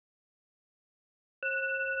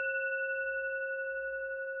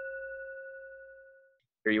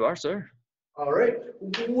Here you are, sir. All right,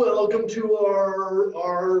 welcome to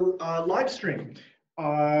our live stream.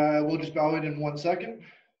 We'll just bow it in 1 second.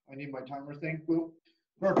 I need my timer thing. Boom.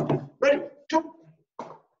 Perfect. Ready? Go.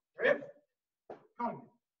 Ready? Come.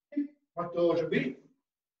 Marteau Jabi.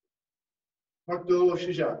 Marteau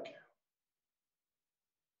Shijak.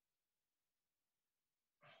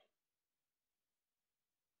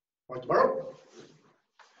 Marteau.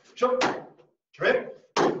 Show. Ready?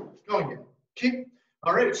 Going again. Keep.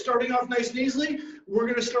 All right, starting off nice and easily, we're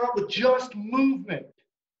going to start with just movement.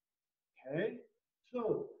 Okay,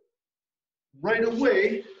 so right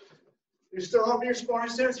away, you start off in your sparring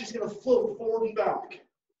stance, you're just going to float forward and back.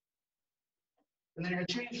 And then you're going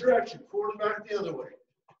to change direction, forward and back the other way.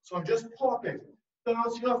 So I'm just popping,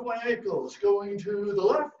 bouncing off my ankles, going to the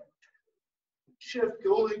left, shift,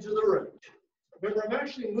 going to the right. Remember, I'm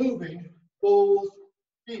actually moving both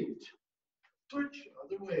feet. Switch,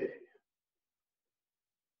 other way.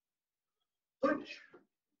 Switch.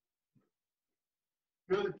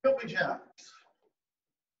 Good jumping jacks.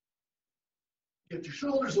 Get your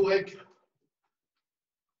shoulders awake.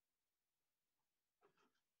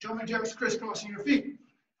 Jumping jacks crisscrossing your feet.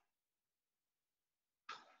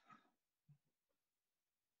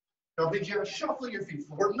 Jumping jacks shuffling your feet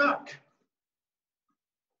forward and back.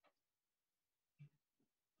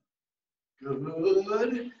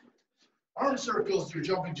 Good. Arm circles through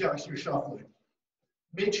jumping jacks you're shuffling.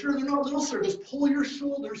 Make sure they're not little circles. Pull your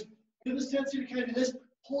shoulders. Give the sense you can do this.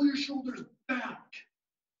 Pull your shoulders back.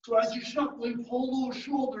 So as you're shuffling, pull those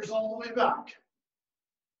shoulders all the way back.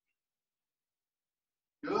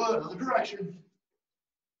 Good. Other direction.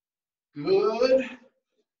 Good.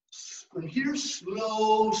 From here,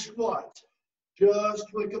 slow squat.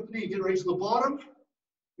 Just wake up the knee. Get right to the bottom.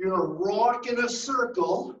 You're going to rock in a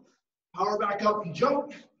circle. Power back up and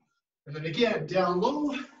jump. And then again, down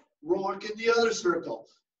low. Rock in the other circle.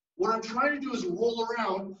 What I'm trying to do is roll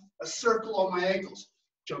around a circle on my ankles.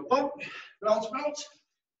 Jump up, bounce, bounce.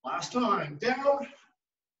 Last time, down.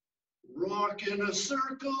 Rock in a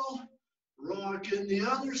circle. Rock in the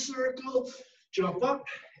other circle. Jump up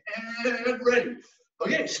and ready.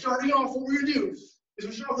 Okay, starting off, what we're gonna do is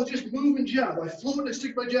we're starting to just move and jab. I float and I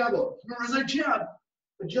stick my jab out. Remember, as I jab,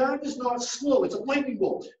 the jab is not slow. It's a lightning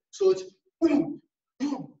bolt. So it's boom,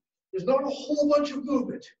 boom. There's not a whole bunch of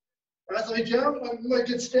movement. As I jab, my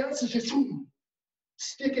good stance is just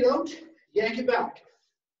stick it out, yank it back.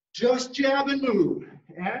 Just jab and move,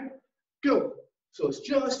 and go. So it's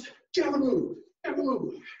just jab and move, jab and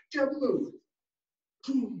move, jab and move.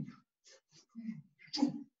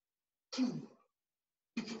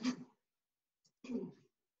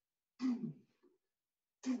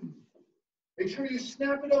 Make sure you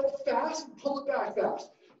snap it out fast and pull it back fast.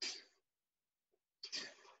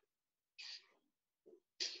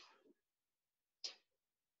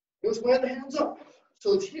 Notice why the hands up.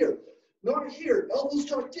 So it's here, not here. Elbows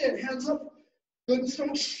tucked in, hands up. Good and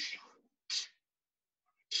strong.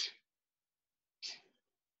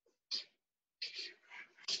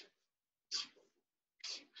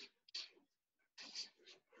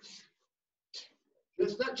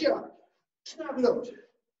 Just that jab. Snap it out.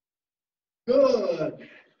 Good.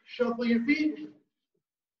 Shuffle your feet.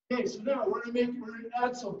 Okay, so now we're gonna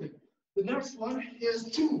add something. The next one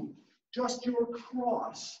is just your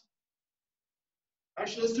cross.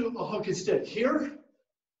 Actually, let's do a hook instead. Here,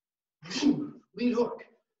 lead hook.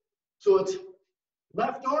 So it's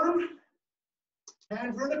left arm,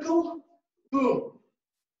 hand vertical, boom.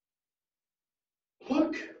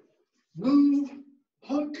 Hook, move,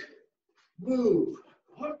 hook, move,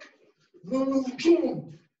 hook, move,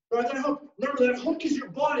 boom. Right, that hook. Remember, that hook is your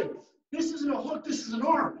body. This isn't a hook, this is an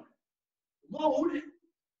arm. Load,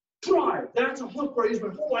 drive. That's a hook where I use my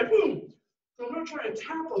whole life, boom. So I'm not trying to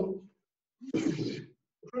tap them.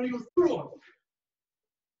 I'm trying to go through them.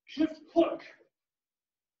 Shift hook.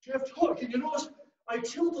 Shift hook. And you notice I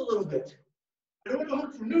tilt a little bit. I don't go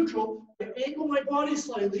hook from neutral. I angle my body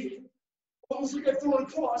slightly, almost like I throw it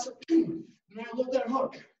across, and I load that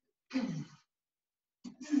hook.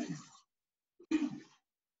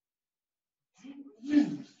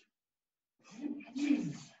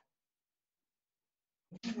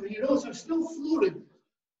 You notice I'm still floating.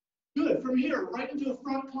 Good. From here, right into a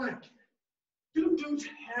front plank. Doots,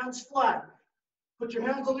 hands flat. Put your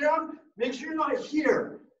hands on the ground. Make sure you're not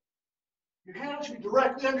here. Your hands should be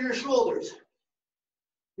directly under your shoulders.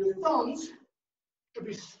 Your thumbs should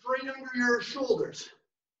be straight under your shoulders.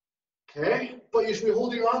 Okay? But you should be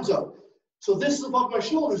holding your arms up. So this is above my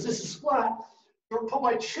shoulders. This is flat. I'm going to put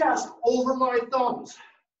my chest over my thumbs.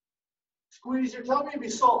 Squeeze your tummy and be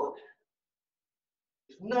solid.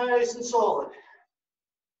 Nice and solid.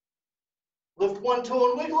 Lift one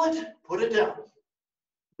toe and wiggle it, put it down.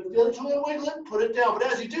 Lift the other toe and wiggle it, put it down.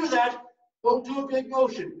 But as you do that, don't do a big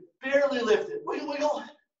motion. Barely lift it. Wiggle, wiggle.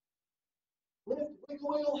 Lift, wiggle,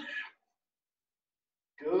 wiggle.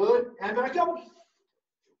 Good. And back up.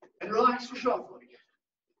 And relax for shuffling.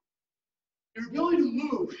 Your ability to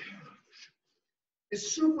move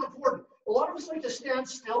is super important. A lot of us like to stand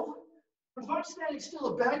still. But if I'm standing still,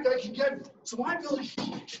 a bad guy can get me. So my ability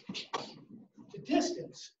to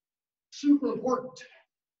distance, super important.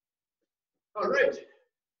 All right.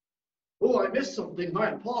 Oh, I missed something.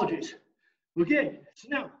 My apologies. Okay, so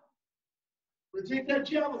now we're going to take that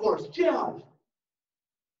jab of ours, jab.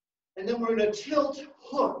 And then we're going to tilt,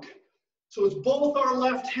 hook. So it's both our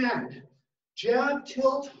left hand. Jab,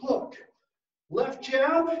 tilt, hook. Left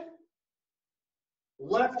jab,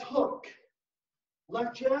 left hook.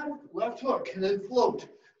 Left jab, left hook. And then float.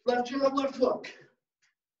 Left jab, left hook.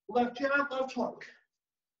 Left jab, left hook.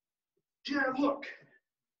 Jab, hook.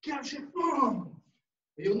 Jab, shift.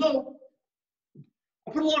 You'll know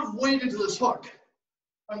I put a lot of weight into this hook.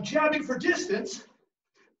 I'm jabbing for distance.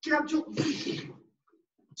 Jab, tilt.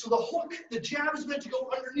 So the hook, the jab is meant to go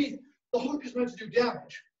underneath. The hook is meant to do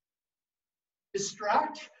damage.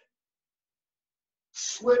 Distract,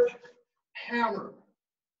 slip, hammer.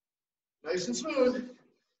 Nice and smooth.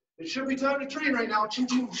 It should be time to train right now.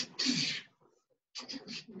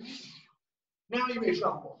 Now you may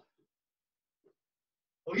shuffle.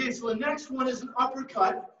 Okay, so the next one is an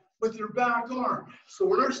uppercut with your back arm. So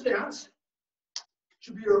we're in our stance.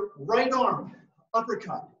 Should be your right arm,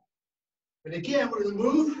 uppercut. And again, we're going to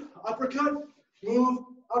move, uppercut, move,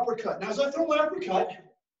 uppercut. Now, as I throw my uppercut,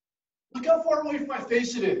 look how far away from my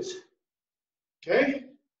face it is. Okay?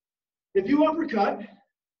 If you uppercut,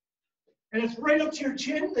 and it's right up to your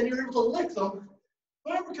chin, then you're able to lick them.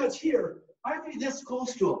 My uppercut's here. I have to be this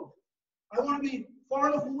close to them. I want to be far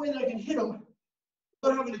enough away that I can hit them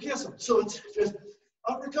without having to kiss them. So it's just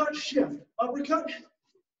uppercut, shift, uppercut,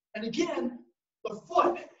 and again, the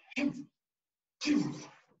foot. And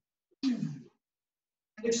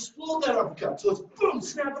explode that uppercut. So it's boom,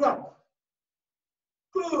 snap it up.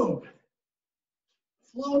 Boom.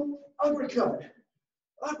 Float, uppercut.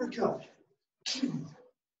 Uppercut.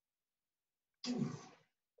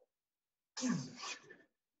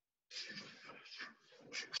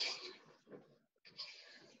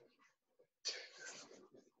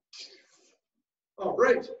 All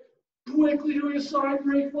right. Quickly doing a side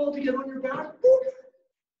break fall to get on your back.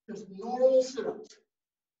 Just normal sit-ups.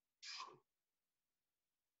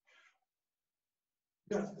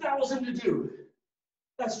 Got 1,000 to do.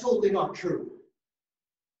 That's totally not true.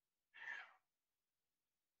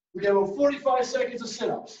 We got about 45 seconds of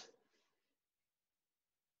sit-ups.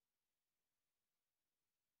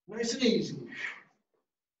 Nice and easy.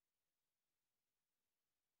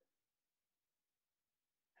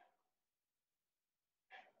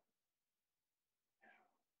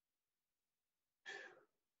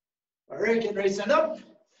 All right, get ready to stand up.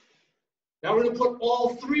 Now we're going to put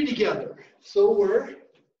all three together. So we're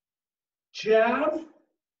jab,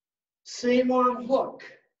 same arm hook,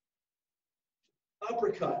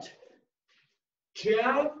 uppercut,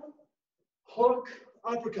 jab, hook,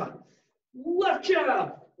 uppercut, left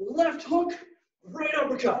jab, left hook, right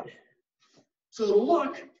uppercut. So the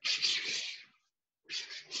look,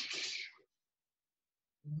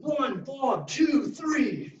 one, bob, two,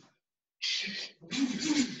 three.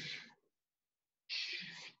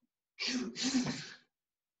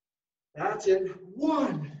 That's it.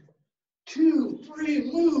 1, 2,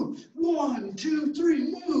 3, move. 1, 2,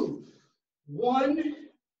 3, move. 1,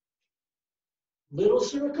 little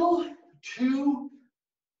circle. 2,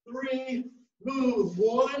 3, move.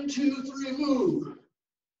 1, 2, 3, move.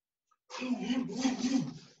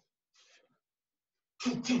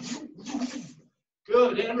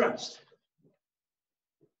 Good, and rest.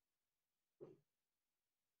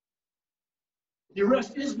 Your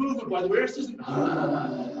rest is movement, by the way. Rest isn't.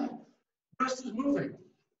 Rest is moving.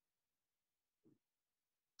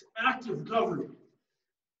 It's active recovery.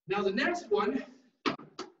 Now the next one,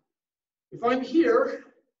 if I'm here,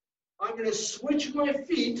 I'm going to switch my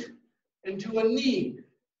feet and do a knee.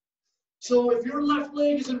 So if your left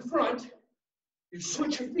leg is in front, you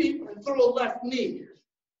switch your feet and throw a left knee.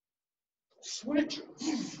 Switch.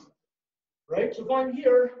 Right? So if I'm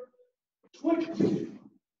here, switch.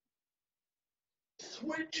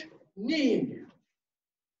 Switch, knee.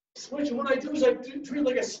 Switch, and what I do is I treat it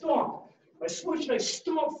like a stomp. I switch and I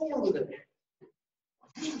stomp forward with it.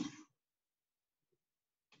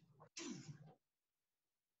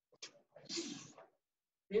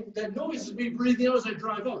 That noise is me breathing out as I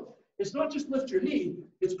drive out. It's not just lift your knee,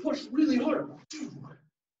 it's push really hard.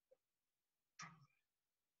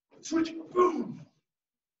 switch, boom.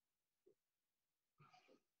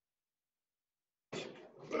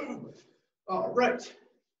 Boom. All right.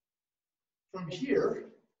 From here,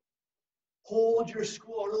 hold your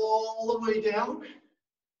squat all the way down.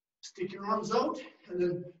 Stick your arms out, and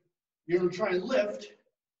then you're going to try and lift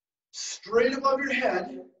straight above your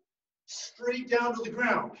head, straight down to the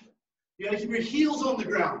ground. You got to keep your heels on the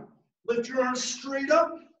ground. Lift your arms straight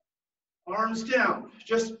up, arms down.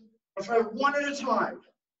 Just I'll try one at a time.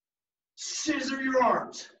 Scissor your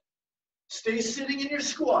arms. Stay sitting in your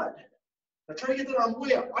squat. Now try to get that arm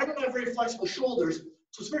way up. I don't have very flexible shoulders,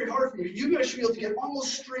 so it's very hard for me. You guys should be able to get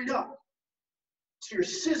almost straight up. So you're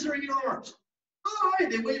scissoring your arms. All right,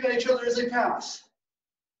 they wave at each other as they pass.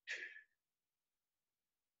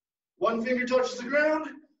 One finger touches the ground,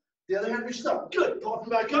 the other hand reaches up. Good, popping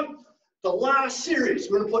back up. The last series,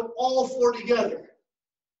 we're gonna put all four together.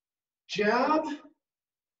 Jab,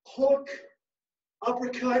 hook,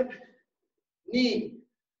 uppercut, knee.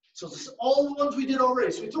 So this is all the ones we did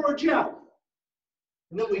already. So we throw our jab,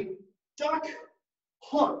 and then we duck,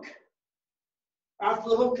 hook. After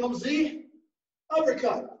the hook comes the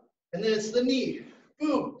uppercut, and then it's the knee.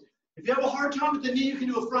 Boom. If you have a hard time with the knee, you can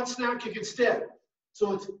do a front snap kick instead.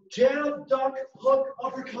 So it's jab, duck, hook,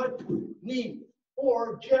 uppercut, knee.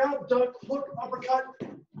 Or jab, duck, hook, uppercut,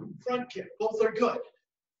 front kick. Both are good.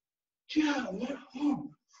 Jab, hook.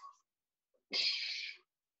 Boom.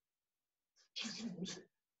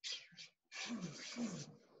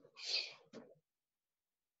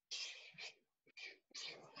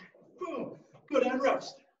 Good, and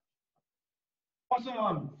rest.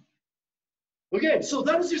 Awesome. Okay, so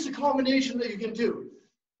that is just a combination that you can do.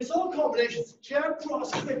 It's all combinations. Jab,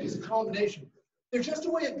 cross, kick is a combination. They're just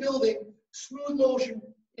a way of building smooth motion,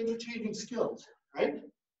 interchanging skills, right?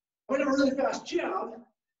 I might have a really fast jab,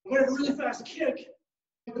 I might have a really fast kick,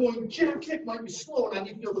 and going jab, kick might be slow, and I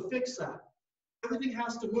need to be able to fix that. Everything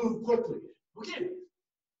has to move quickly. Okay,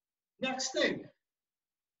 next thing,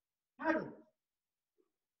 pattern.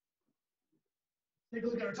 Take a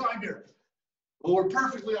look at our time here. Well, we're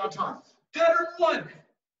perfectly on time. Pattern 1.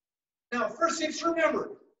 Now, first things to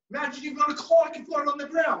remember, imagine you've got a clock in front on the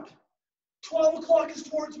ground. 12 o'clock is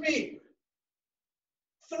towards me.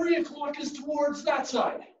 3 o'clock is towards that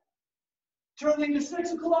side. Turning to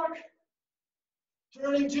 6 o'clock,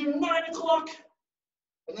 turning to 9 o'clock,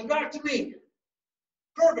 and then back to me.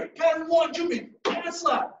 Perfect. Pattern 1, jumping, hand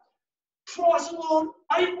slap. Cross and load,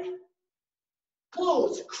 I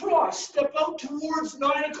close, cross, step out towards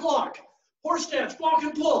 9 o'clock. Horse stance, walk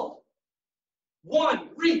and pull. 1,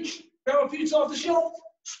 reach, grab a pizza off the shelf,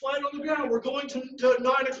 slide on the ground. We're going to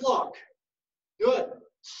 9 o'clock. Good.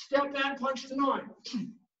 Step and punch to 9. Step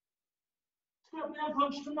and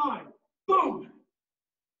punch to 9. Boom.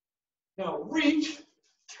 Now reach,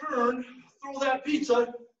 turn, throw that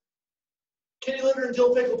pizza. Kitty litter and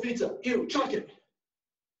dill pickle pizza. Ew, chuck it.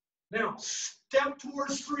 Now step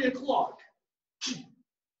towards 3 o'clock.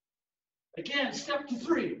 Again, step to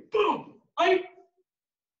 3. Boom. Right.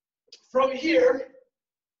 From here,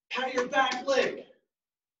 pat your back leg.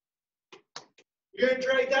 You're going to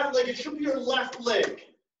drag that leg. It should be your left leg.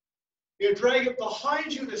 You're going to drag it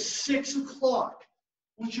behind you to 6 o'clock,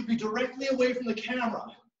 which should be directly away from the camera.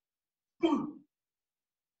 Boom.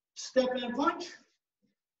 Step and punch.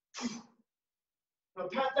 Now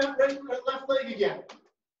pat that left leg again.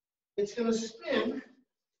 It's going to spin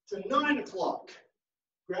to 9 o'clock.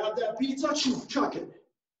 Grab that pizza, chuck it.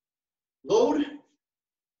 Load.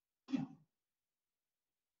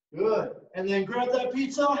 Good. And then grab that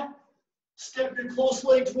pizza. Step your close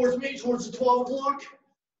leg towards me, towards the 12 o'clock.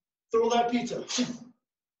 Throw that pizza.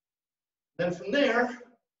 Then from there,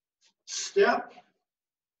 step,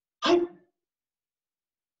 hike,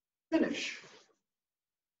 finish.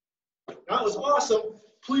 That was awesome.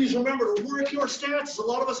 Please remember to work your stances. A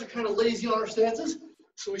lot of us are kind of lazy on our stances,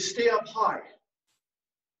 so we stay up high.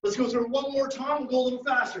 Let's go through it one more time. We'll go a little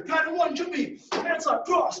faster. Pattern 1, jumpy, hands up,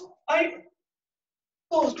 cross, hike,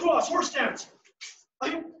 close, cross, horse stance,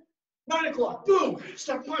 hike. 9 o'clock, boom,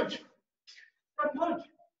 step punch,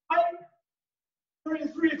 hike, turning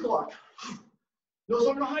 3 o'clock, nose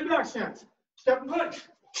over to high back stance, step and punch,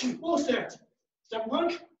 low stance, step and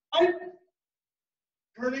punch, hike,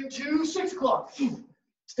 turning to 6 o'clock,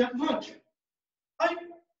 step and punch, hike,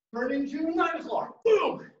 turning to 9 o'clock,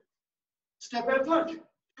 boom, step and punch.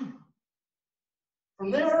 From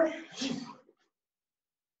there,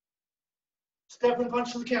 step and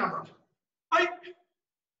punch to the camera, hike,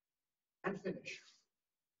 and finish.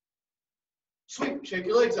 Sweep, shake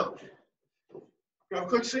your legs out. Grab a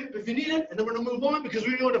quick sweep if you need it, and then we're gonna move on because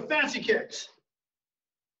we're going to fancy kicks.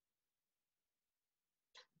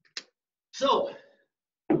 So,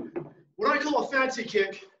 What I call a fancy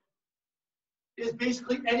kick is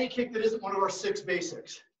basically any kick that isn't one of our 6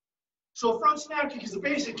 basics. So a front snap kick is a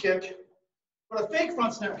basic kick, but a fake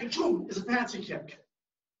front snap kick is a fancy kick.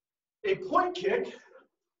 A point kick,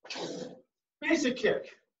 basic kick.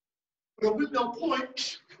 But a windmill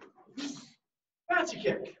point, fancy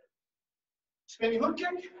kick. Spinning hook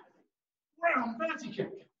kick, round fancy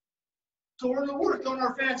kick. So we're going to work on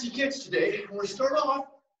our fancy kicks today. And we're going to start off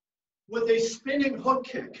with a spinning hook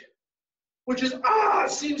kick, which is,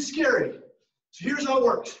 seems scary. So here's how it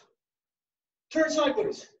works. Turn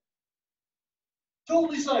sideways.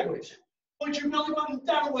 Totally sideways. Point your belly button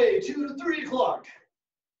that way, 2 to 3 o'clock.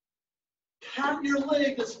 Tap your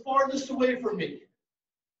leg that's farthest away from me.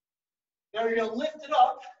 Now you're going to lift it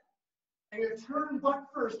up, and you're going to turn butt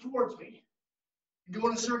first towards me. You're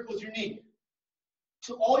doing a circle with your knee.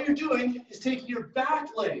 So all you're doing is taking your back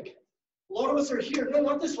leg. A lot of us are here. No,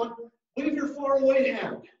 not this one. Wave your far away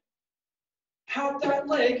hand. Tap that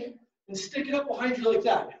leg and stick it up behind you like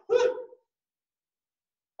that. Woo!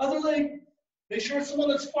 Other leg, make sure it's the one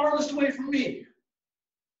that's farthest away from me.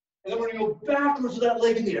 And then we're going to go backwards with that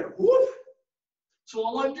leg in the air. Woo! So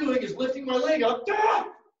all I'm doing is lifting my leg up,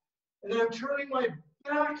 and then I'm turning my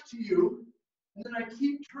back to you, and then I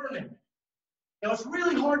keep turning. Now it's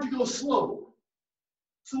really hard to go slow.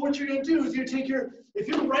 So what you're going to do is you're going to take if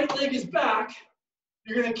your right leg is back,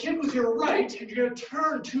 you're going to kick with your right, and you're going to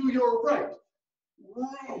turn to your right.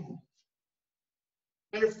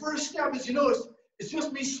 And your first step, as you notice, is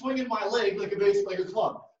just me swinging my leg like a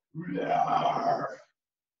club.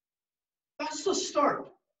 That's the start.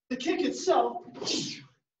 The kick itself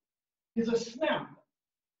is a snap.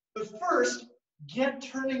 But first, get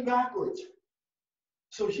turning backwards.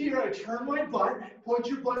 So here I turn my butt, point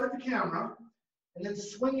your butt at the camera, and then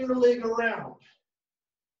swing your leg around.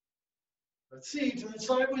 Let's see, turn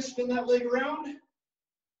sideways, spin that leg around.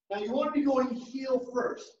 Now you want to be going heel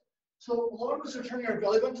first. So a lot of us are turning our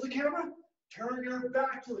belly button to the camera, turn your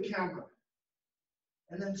back to the camera,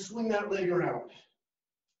 and then swing that leg around.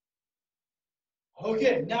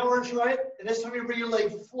 Okay, now we're going to try it, and this time you bring your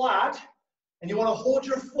leg flat, and you want to hold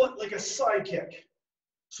your foot like a side kick.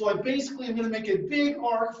 So I basically am going to make a big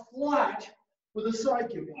arc flat with a side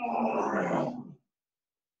kick.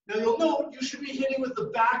 Now you'll note you should be hitting with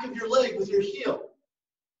the back of your leg with your heel.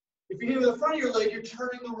 If you hit with the front of your leg, you're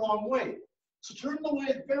turning the wrong way. So turn the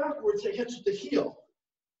leg backwards, it hits with the heel.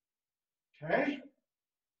 Okay?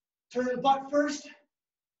 Turn butt first.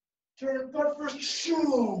 Turn butt first.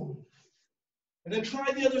 Shoo! And then try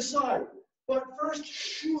the other side. Butt first.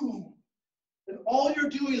 Shoo! And all you're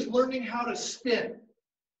doing is learning how to spin.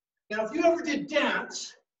 Now, if you ever did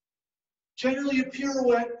dance, generally you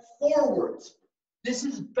pirouette forwards. This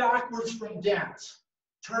is backwards from dance.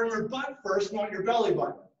 Turn your butt first, not your belly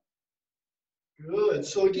button. Good.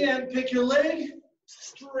 So again, pick your leg,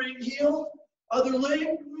 straight heel, other leg,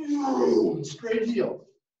 straight heel.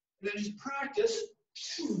 And then just practice,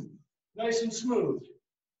 nice and smooth.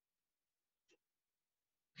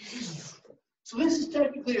 So this is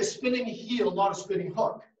technically a spinning heel, not a spinning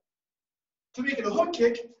hook. To make it a hook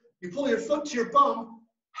kick, you pull your foot to your bum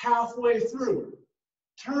halfway through.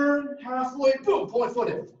 Turn halfway, boom, pull my foot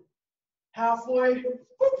in. Halfway,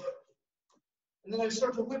 boop. And then I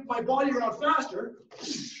start to whip my body around faster,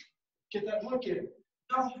 get that hook in.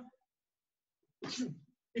 Now,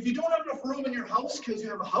 if you don't have enough room in your house because you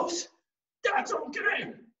have a house, that's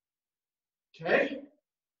okay. Okay?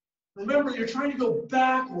 Remember, you're trying to go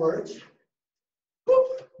backwards,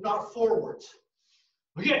 boop, not forwards.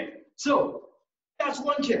 Okay, so that's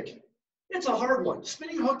one kick. It's a hard one.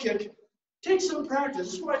 Spinning hook kick takes some practice.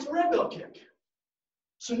 This is why it's a red belt kick.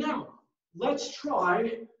 So now, let's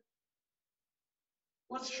try.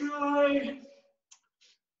 We're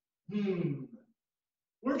going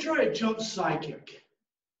to try a jump side kick.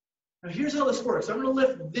 Now here's how this works. I'm going to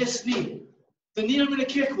lift this knee. The knee I'm going to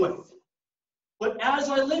kick with. But as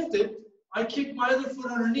I lift it, I kick my other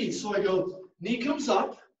foot underneath. So I go, knee comes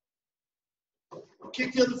up,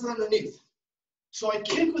 kick the other foot underneath. So I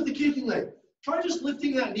kick with the kicking leg. Try just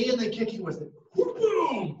lifting that knee and then kicking with it.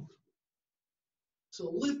 Boom!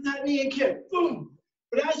 So lift that knee and kick. Boom!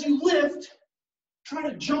 But as you lift, try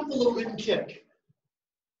to jump a little bit and kick.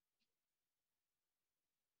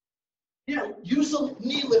 Yeah, use the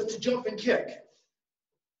knee lift to jump and kick.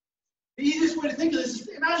 The easiest way to think of this is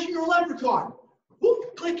imagine you're a leprechaun.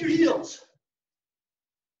 Whoop, click your heels.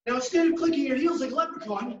 Now instead of clicking your heels like a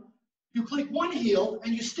leprechaun, you click one heel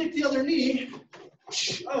and you stick the other knee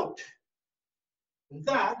out. And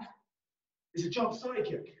that is a jump side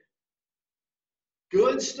kick.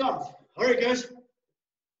 Good stuff. All right, guys.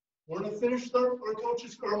 We're going to finish our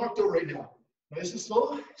coach's warm-up right now. Nice and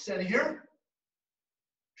slow, standing here.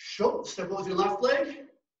 Show, step out with your left leg.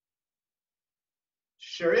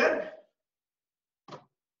 Chariot.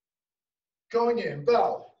 Going in,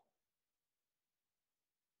 bow.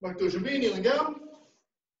 Makto Javi, kneeling down.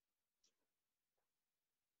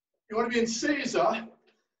 You want to be in Seiza,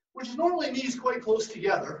 which is normally knees quite close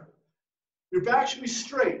together. Your back should be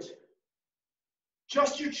straight.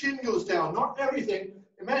 Just your chin goes down, not everything.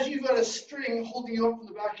 Imagine you've got a string holding you up from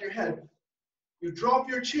the back of your head. You drop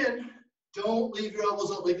your chin, don't leave your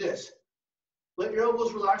elbows out like this. Let your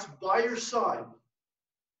elbows relax by your side.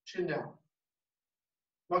 Chin down.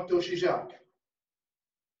 Makto Shijak.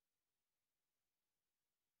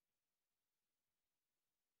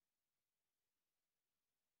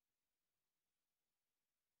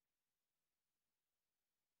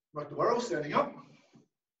 Makto Baro, standing up.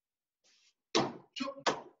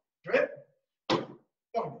 Drip.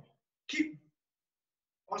 Down. Keep.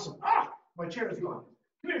 Awesome. Ah, my chair is gone.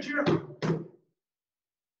 Come here, chair.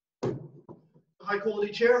 High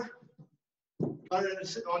quality chair.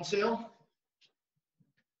 On sale.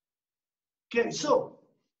 Okay, so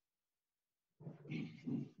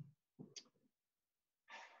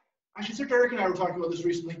actually, Sir Derek and I were talking about this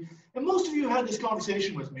recently, and most of you had this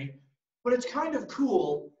conversation with me, but it's kind of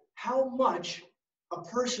cool how much a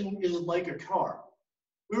person is like a car.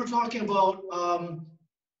 We were talking about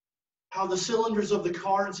how the cylinders of the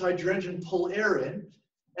car inside your engine pull air in,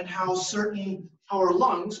 and how our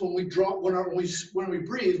lungs, when we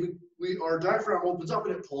breathe, our diaphragm opens up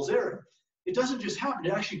and it pulls air in. It doesn't just happen,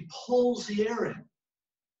 it actually pulls the air in.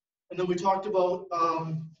 And then we talked about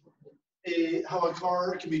how a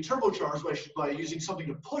car can be turbocharged by using something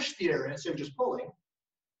to push the air in instead of just pulling.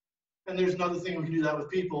 And there's another thing we can do that with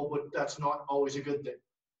people, but that's not always a good thing.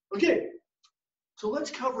 Okay, so let's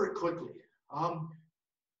cover it quickly.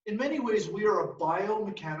 In many ways, we are a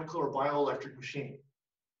biomechanical or bioelectric machine.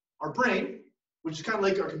 Our brain, which is kind of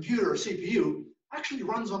like our computer or CPU, actually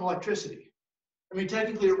runs on electricity. I mean,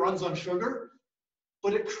 technically it runs on sugar,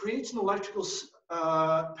 but it creates an electrical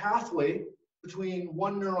pathway between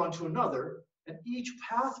one neuron to another, and each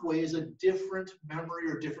pathway is a different memory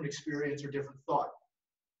or different experience or different thought.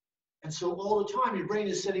 And so all the time, your brain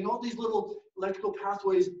is setting all these little electrical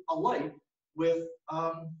pathways alight with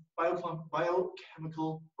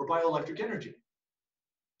biochemical or bioelectric energy.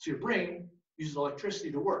 So your brain uses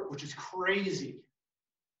electricity to work, which is crazy.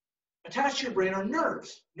 Attached to your brain are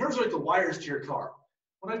nerves. Nerves are like the wires to your car.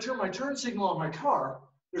 When I turn my turn signal on my car,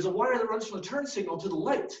 there's a wire that runs from the turn signal to the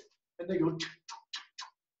light, and they go, and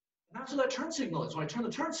that's what that turn signal is. When I turn the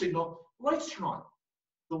turn signal, lights turn on.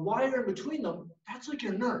 The wire in between them, that's like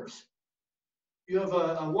your nerves. You have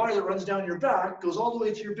a wire that runs down your back, goes all the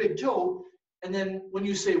way to your big toe, and then when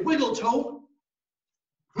you say wiggle toe,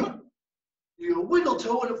 you go wiggle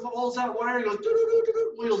toe, and it follows that wire, and goes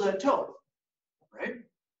wiggles that toe, right?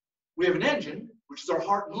 We have an engine, which is our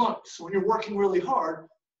heart and lungs. So when you're working really hard,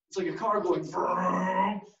 it's like a car going,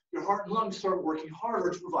 your heart and lungs start working harder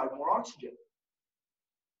to provide more oxygen.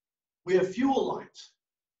 We have fuel lines.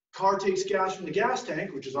 Car takes gas from the gas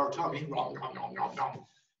tank, which is our tummy,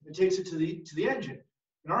 and takes it to the engine.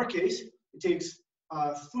 In our case, it takes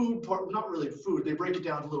food, not really food, they break it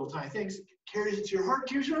down to little tiny things, carries it to your heart,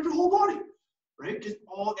 carries it around your whole body, right? Because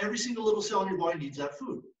every single little cell in your body needs that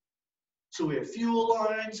food. So we have fuel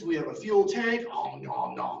lines, we have a fuel tank,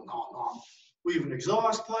 we have an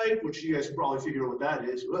exhaust pipe, which you guys can probably figure out what that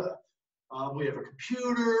is. We have a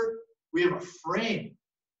computer, we have a frame.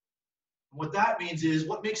 And what that means is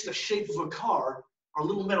what makes the shape of a car are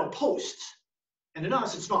little metal posts. And in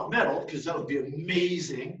us, it's not metal, because that would be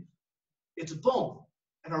amazing. It's bone.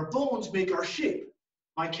 And our bones make our shape.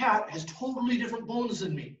 My cat has totally different bones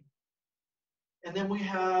than me. And then we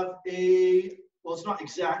have well, it's not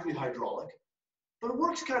exactly hydraulic, but it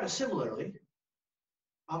works kind of similarly.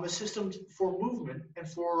 A system for movement and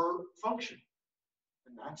for function.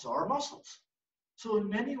 And that's our muscles. So in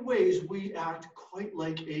many ways, we act quite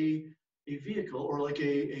like a vehicle or like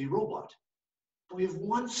a robot. But we have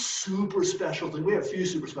one super special thing. We have a few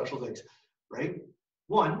super special things, right?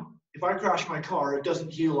 One, if I crash my car, it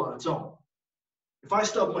doesn't heal on its own. If I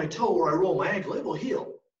stub my toe or I roll my ankle, it will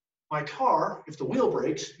heal. My car, if the wheel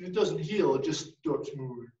breaks, it doesn't heal, it just starts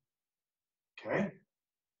moving. Okay?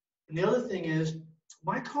 And the other thing is,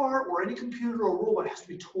 my car or any computer or robot has to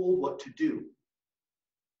be told what to do.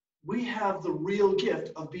 We have the real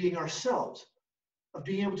gift of being ourselves, of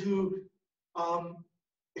being able to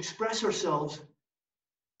express ourselves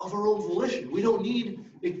of our own volition. We don't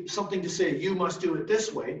need something to say, you must do it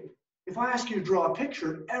this way. If I ask you to draw a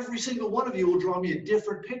picture, every single one of you will draw me a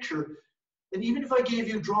different picture. And even if I gave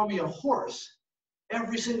you, draw me a horse,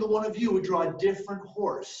 every single one of you would draw a different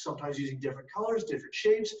horse, sometimes using different colors, different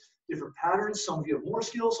shapes, different patterns. Some of you have more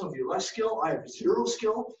skill, some of you less skill. I have 0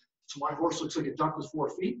 skill, so my horse looks like a duck with 4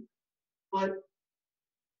 feet. But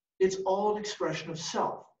it's all an expression of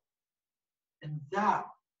self. And that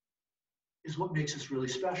is what makes us really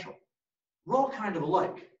special. We're all kind of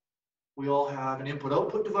alike. We all have an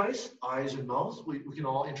input-output device, eyes and mouths. We can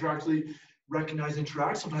all interactively recognize and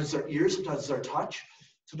interact. Sometimes it's our ears, sometimes it's our touch,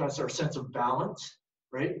 sometimes it's our sense of balance,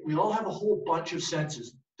 right? We all have a whole bunch of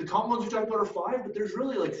senses. The common ones we talk about are 5, but there's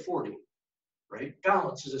really like 40, right?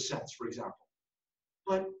 Balance is a sense, for example.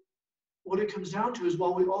 But what it comes down to is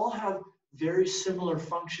while we all have very similar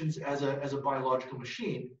functions as a biological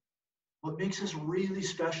machine, what makes us really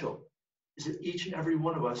special is that each and every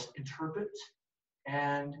one of us interprets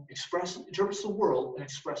the world and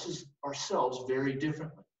expresses ourselves very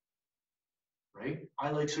differently, right?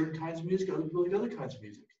 I like certain kinds of music, other people like other kinds of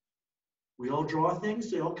music. We all draw things,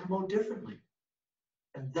 they all come out differently.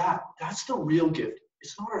 And that's the real gift.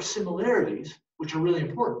 It's not our similarities, which are really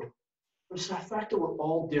important, but it's the fact that we're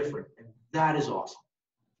all different, and that is awesome.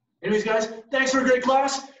 Anyways, guys, thanks for a great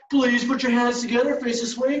class. Please put your hands together, face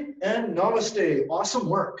this way, and namaste. Awesome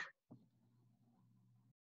work.